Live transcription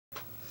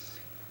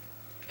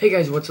Hey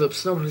guys, what's up?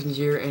 Snowperson's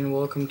here, and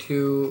welcome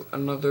to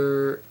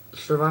another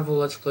survival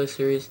Let's Play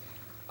series.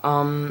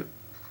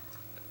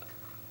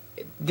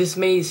 This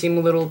may seem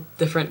a little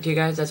different to you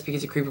guys. That's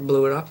because a creeper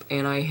blew it up,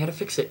 and I had to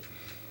fix it.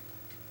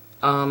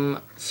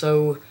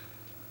 So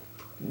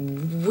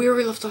where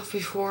we left off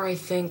before, I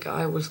think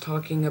I was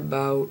talking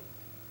about,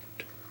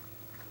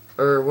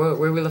 or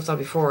where we left off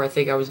before, I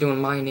think I was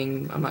doing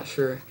mining. I'm not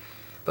sure,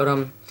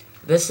 but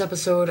this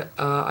episode,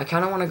 I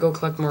kind of want to go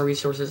collect more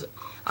resources.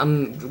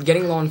 I'm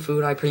getting low on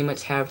food. I pretty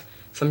much have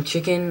some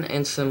chicken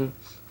and some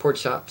pork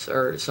chops,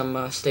 or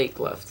some steak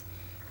left.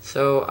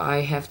 So I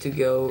have to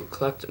go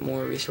collect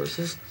more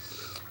resources.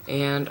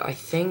 And I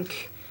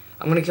think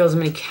I'm going to kill as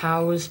many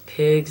cows,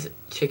 pigs,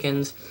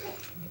 chickens,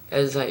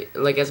 as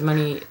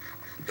many,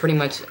 pretty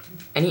much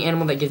any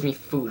animal that gives me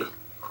food,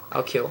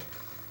 I'll kill.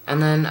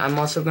 And then I'm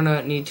also going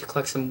to need to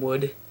collect some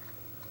wood.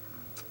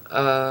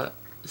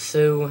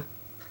 So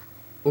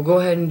we'll go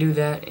ahead and do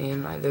that,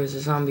 and there's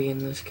a zombie in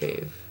this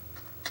cave.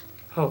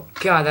 Oh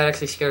god, that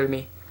actually scared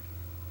me.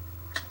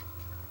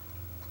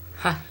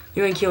 Ha,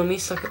 you ain't killing me,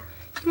 sucker.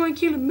 You ain't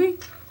killing me.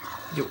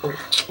 Yo,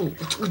 what you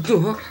gonna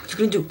do, huh? What you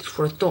gonna do? That's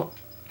what I thought.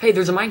 Hey,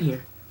 there's a mine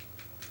here.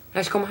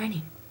 Let's go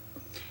mining.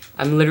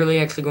 I'm literally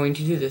actually going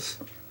to do this.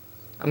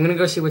 I'm gonna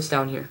go see what's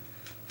down here.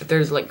 If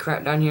there's like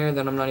crap down here,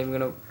 then I'm not even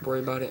gonna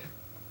worry about it.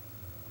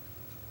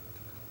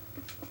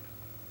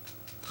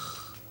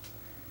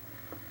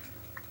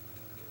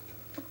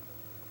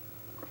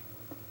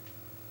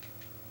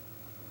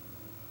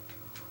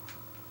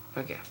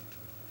 Okay.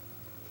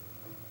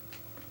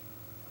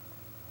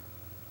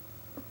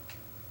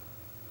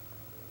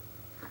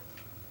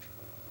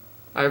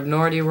 I have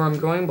no idea where I'm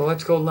going, but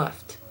let's go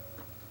left.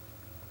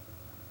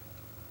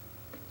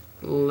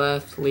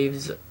 Left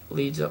leads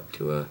up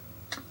to a...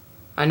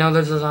 I know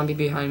there's a zombie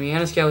behind me,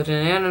 and a skeleton,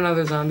 and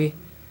another zombie.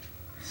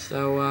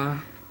 So,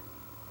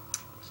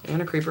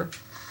 and a creeper.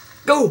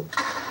 Go!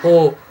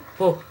 Oh,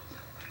 oh.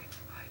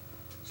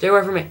 Stay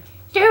away from me.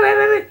 Stay away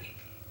from me!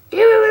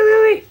 Stay away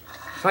from me!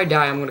 If I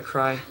die, I'm gonna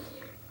cry.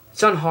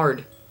 It's on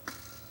hard.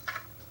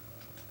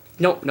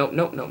 Nope, nope,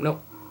 nope, nope,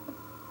 nope.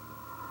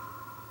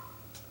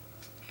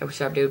 Hey,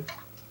 what's up, dude?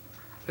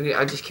 Okay,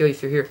 I'll just kill you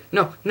through here.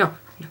 No, no,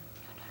 no.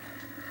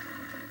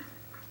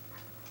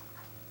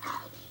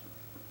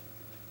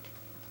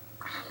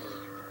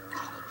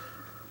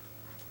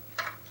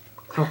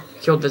 Oh,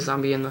 killed the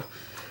zombie in the...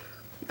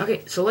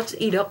 Okay, so let's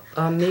eat up.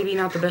 Maybe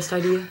not the best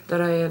idea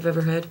that I have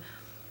ever had.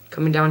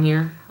 Coming down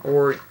here,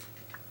 or...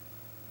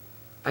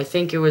 I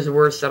think it was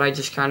worse that I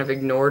just kind of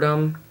ignored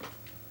them.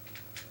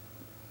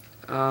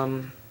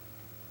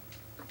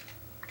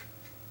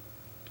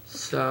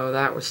 So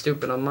that was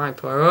stupid on my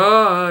part.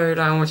 Oh,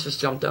 I almost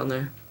just jumped down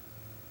there.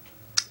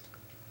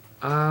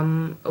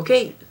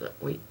 Okay.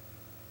 Wait.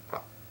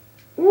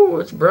 Ooh,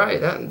 it's bright.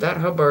 That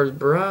hub bar is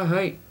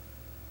bright.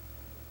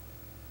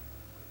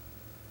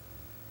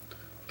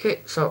 Okay,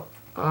 so,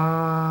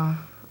 I'm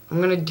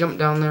gonna jump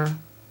down there,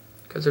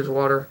 because there's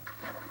water.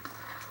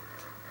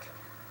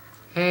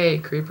 Hey,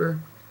 creeper.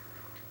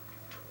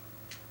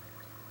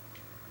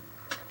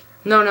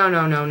 No, no,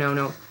 no, no, no,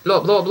 no. Blow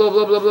up, blow up, blow up,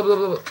 blow up, blow up, blow up,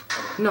 blow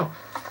up. No.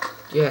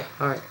 Yeah,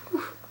 alright.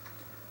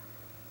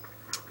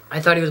 I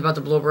thought he was about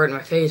to blow up right in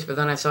my face, but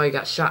then I saw he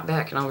got shot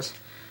back, and I was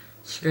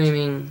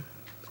screaming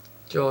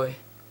joy.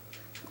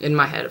 In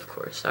my head, of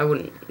course. I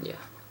wouldn't, yeah.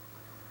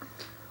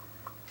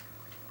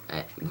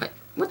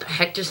 What the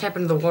heck just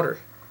happened to the water?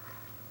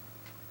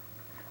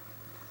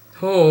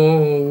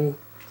 Oh.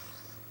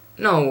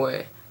 No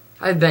way.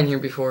 I've been here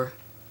before.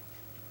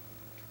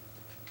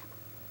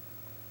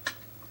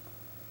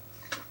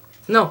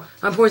 No,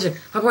 I'm poisoned.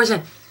 I'm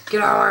poisoned.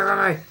 Get out of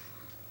my way.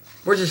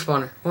 Where's your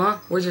spawner? Huh?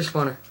 Where's your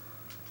spawner?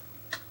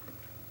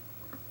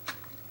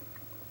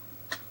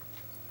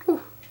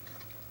 Whew.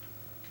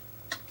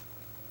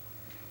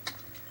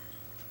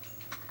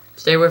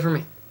 Stay away from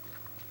me.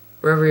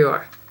 Wherever you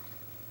are.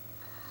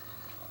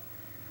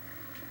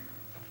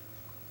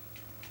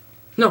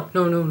 No,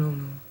 no, no, no,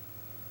 no.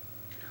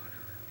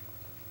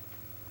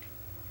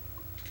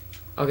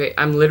 Okay,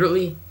 I'm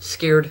literally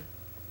scared.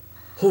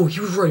 Oh, he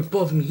was right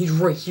above me. He's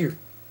right here.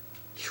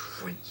 He's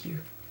right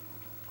here.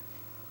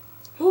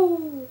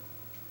 Oh,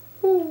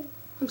 oh,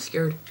 I'm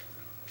scared.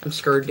 I'm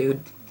scared,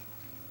 dude.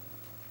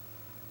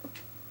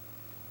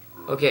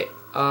 Okay,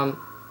 I'm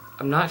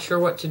not sure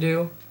what to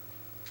do.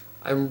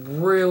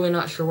 I'm really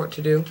not sure what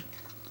to do.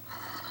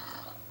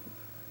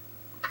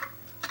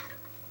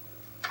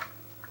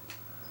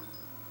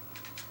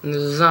 And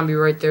there's a zombie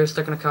right there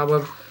stuck in a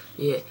cobweb.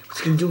 Yeah,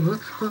 what's he gonna do, huh?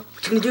 Huh?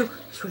 What's he gonna do?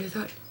 That's what I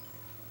thought.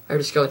 I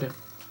heard a skeleton.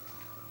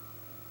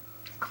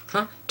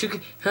 Huh?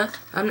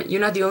 Huh? You're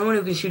not the only one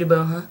who can shoot a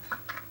bow, huh?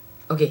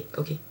 Okay,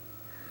 okay.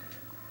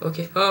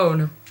 Okay, oh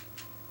no.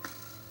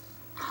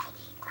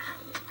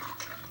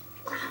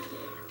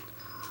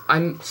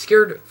 I'm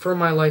scared for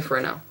my life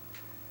right now.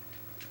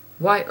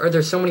 Why are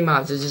there so many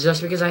mobs? Is it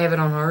just because I have it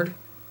on hard?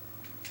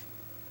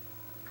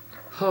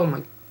 Oh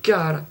my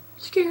god, I'm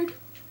scared.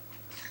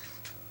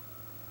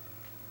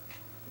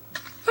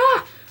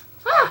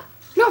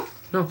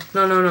 No,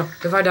 no, no, no.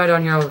 If I die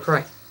down here, I will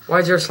cry. Why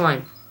is there a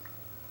slime?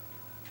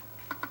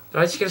 Did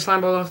I just get a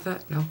slime ball off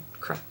that? No.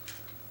 Crap.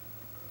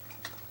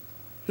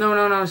 No,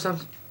 no, no.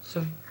 Stop.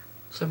 Stop.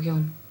 Stop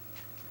killing me.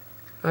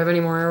 Do I have any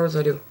more arrows?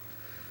 I do.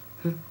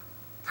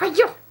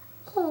 Hi-yo!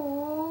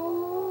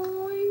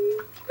 Oh,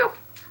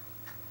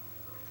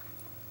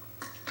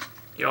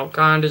 your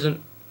kind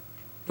isn't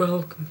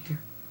welcome here.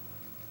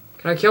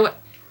 Can I kill it?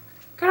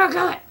 Can I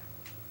kill it?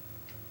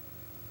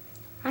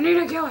 I need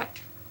to kill it.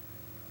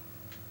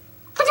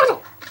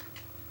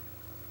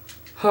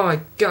 Oh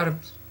my god, I'm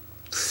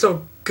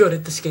so good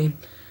at this game.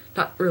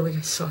 Not really,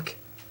 I suck.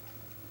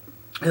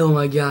 Oh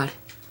my god.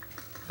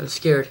 I'm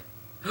scared.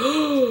 Not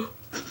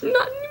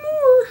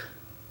anymore.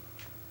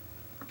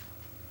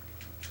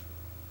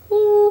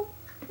 Ooh,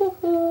 ooh,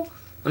 ooh.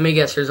 Let me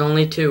guess, there's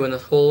only 2 in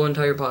this whole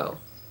entire pile.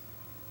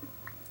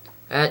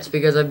 That's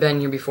because I've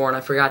been here before and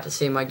I forgot to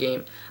save my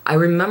game. I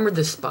remember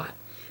this spot.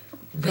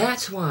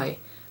 That's why.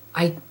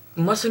 I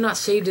must have not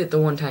saved it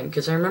the one time,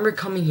 because I remember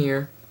coming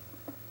here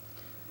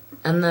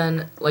and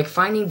then like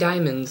finding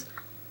diamonds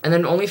and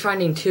then only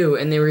finding 2,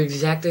 and they were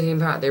exactly the same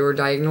spot. They were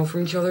diagonal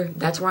from each other.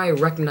 That's why I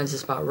recognized the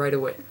spot right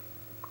away.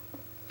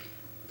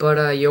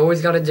 But you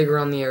always gotta dig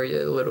around the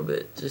area a little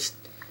bit, just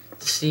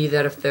to see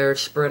that if they're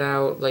spread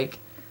out like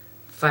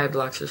 5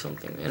 blocks or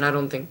something. And I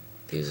don't think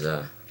these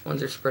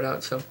ones are spread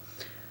out, so.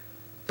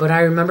 But I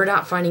remember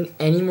not finding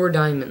any more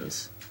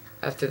diamonds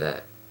after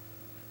that.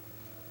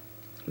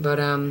 But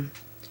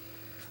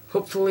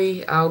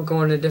hopefully I'll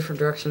go in a different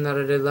direction that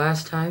I did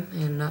last time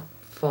and not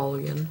fall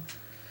again.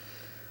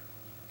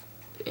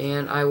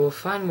 And I will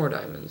find more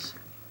diamonds.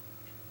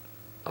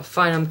 I'll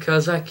find them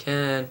because I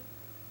can.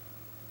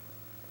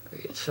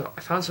 Okay, so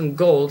I found some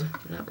gold.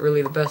 Not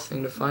really the best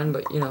thing to find,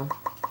 but you know.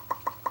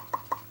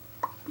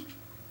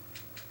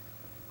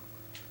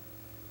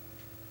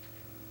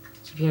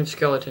 Keep hearing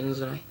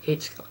skeletons, and I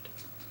hate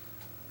skeletons.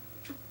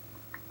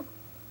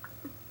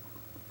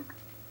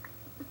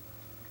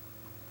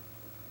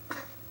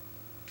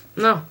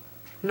 No,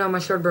 no, my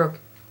sword broke.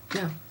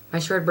 No, my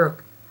sword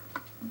broke.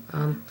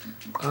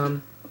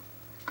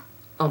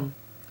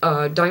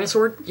 Diamond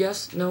sword?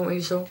 Yes, no,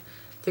 maybe so. I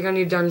think I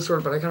need a diamond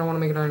sword, but I kind of want to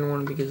make an iron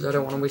one because I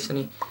don't want to waste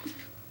any.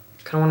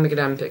 Kind of want to make a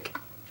diamond pick.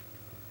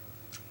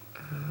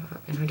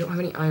 And I don't have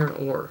any iron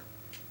ore.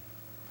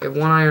 I have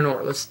 1 iron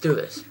ore. Let's do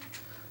this.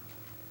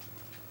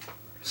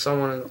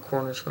 Someone in the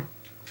corner, so.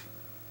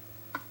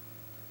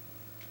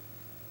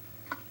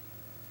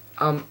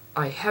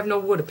 I have no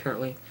wood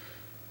apparently.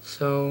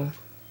 So,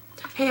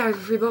 hey, I have a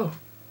free bow.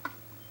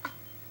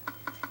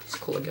 It's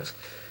cool, I guess.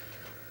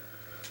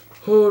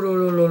 Oh,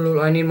 no.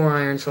 I need more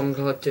iron, so I'm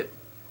gonna collect it.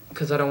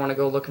 Because I don't want to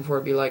go looking for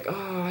it, be like,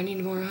 oh, I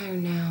need more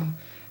iron now.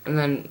 And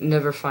then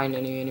never find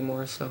any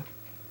anymore, so.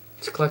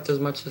 Let's collect as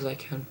much as I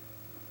can.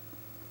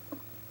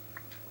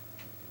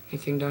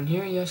 Anything down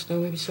here? Yes, no,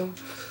 maybe so.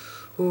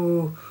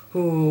 Ooh.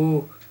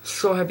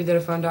 So happy that I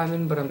found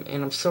diamond, but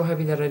I'm so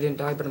happy that I didn't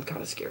die, but I'm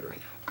kind of scared right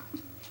now.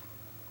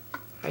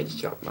 I just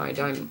dropped my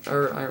diamond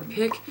or iron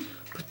pick,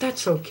 but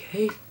that's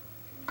okay.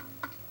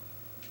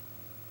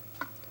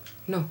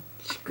 No,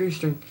 screw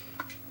string.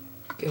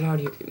 Get out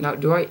of here. Now,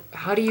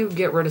 how do you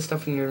get rid of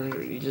stuff in your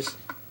inventory? You just,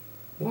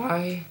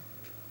 why?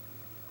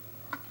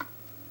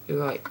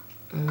 Why?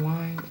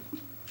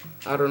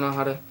 I don't know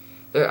how to.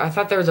 I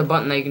thought there was a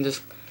button that you can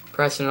just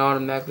press and it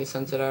automatically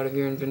sends it out of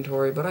your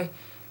inventory, but I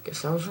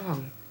guess I was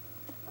wrong.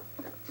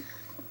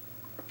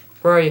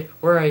 Where are you?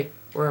 Where are you?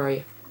 Where are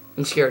you?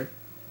 I'm scared.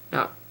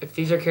 Now, if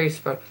these are cave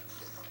spiders...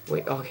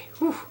 Wait, okay.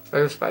 Whew.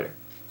 There's a spider.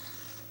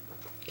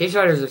 Cave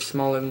spiders are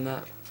smaller than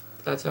that.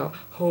 That's how...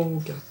 Oh,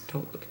 God.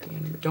 Don't look at the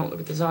enemy. Don't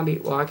look at the zombie.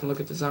 Well, I can look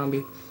at the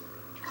zombie.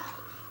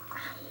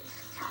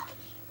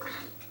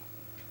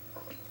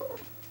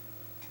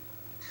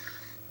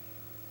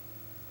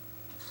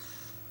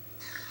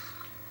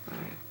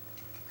 Alright.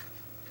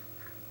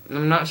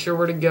 I'm not sure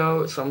where to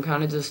go, so I'm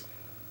kind of just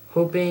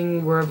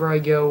hoping wherever I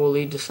go will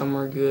lead to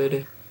somewhere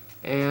good.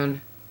 And...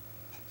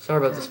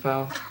 Sorry about this,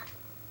 pal.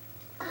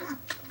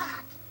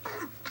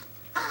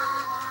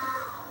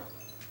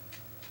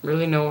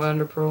 Really no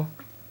ender pearl.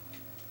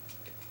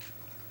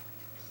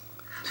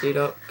 Seed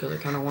up, because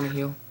I kind of want to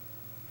heal.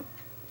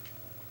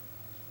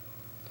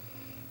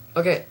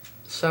 Okay,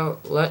 so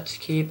let's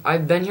keep...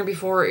 I've been here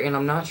before, and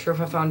I'm not sure if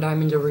I found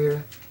diamonds over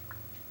here.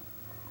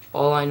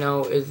 All I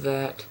know is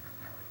that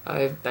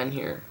I've been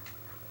here.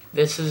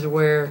 This is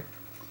where...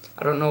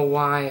 I don't know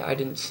why I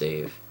didn't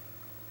save.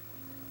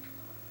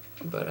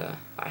 But,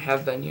 I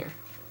have been here.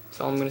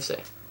 That's all I'm going to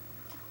say.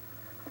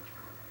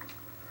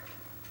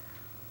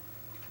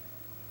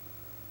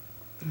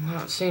 I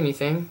don't see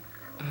anything.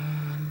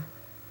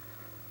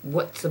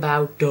 What's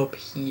about up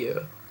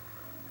here?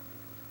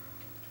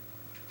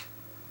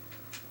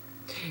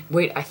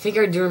 Wait, I think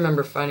I do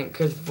remember finding...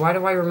 Because why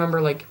do I remember,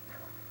 like,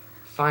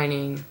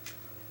 finding...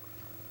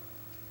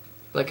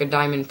 like, a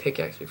diamond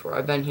pickaxe before?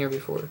 I've been here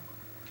before.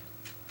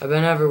 I've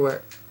been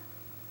everywhere.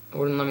 It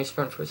wouldn't let me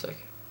sprint for a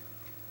second.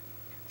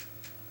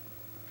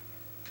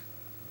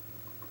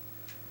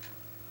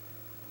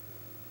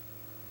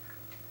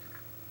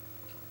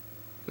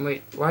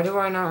 Wait, why do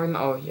I not remember?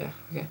 Oh, yeah,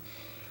 okay.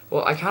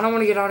 Well, I kind of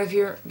want to get out of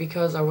here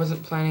because I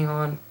wasn't planning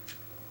on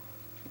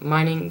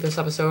mining this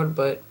episode,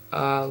 but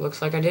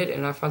looks like I did,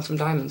 and I found some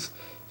diamonds.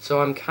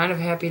 So I'm kind of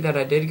happy that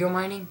I did go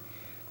mining,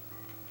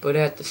 but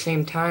at the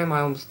same time,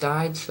 I almost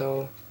died,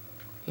 so,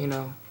 you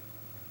know,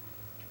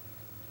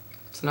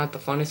 it's not the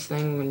funnest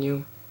thing when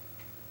you...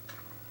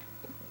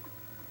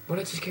 What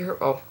did I just hear?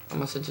 Oh, I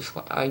must have just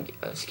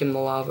skimmed the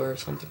lava or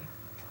something.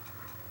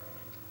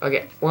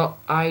 Okay, well,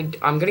 I'm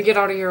gonna get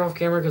out of here off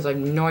camera because I have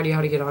no idea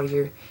how to get out of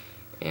here,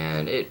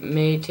 and it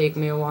may take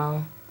me a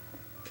while,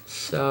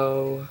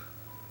 so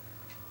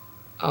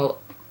I'll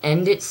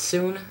end it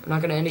soon. I'm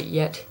not gonna end it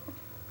yet.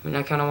 I mean,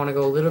 I kind of want to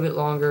go a little bit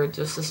longer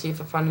just to see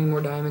if I find any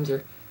more diamonds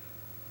or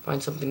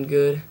find something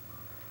good.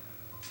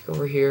 Let's go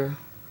over here.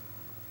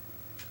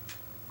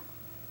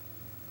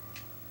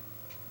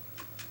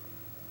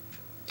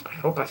 I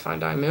hope I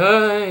find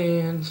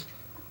diamonds.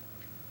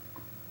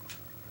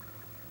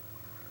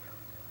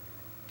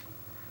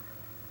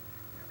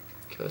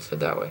 Okay, let's head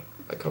that way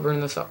by covering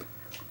this up.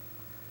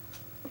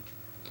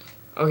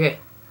 Okay.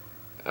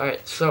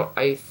 Alright, so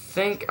I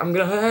think I'm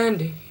gonna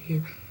end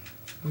here.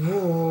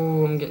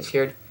 Ooh, I'm getting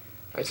scared.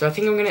 Alright, so I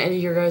think I'm gonna end it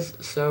here, guys.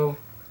 So,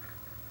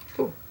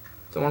 ooh,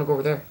 don't want to go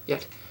over there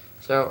yet.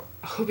 So,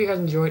 I hope you guys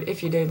enjoyed.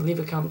 If you did, leave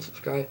a comment,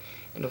 subscribe,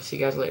 and I'll see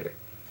you guys later.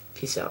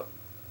 Peace out.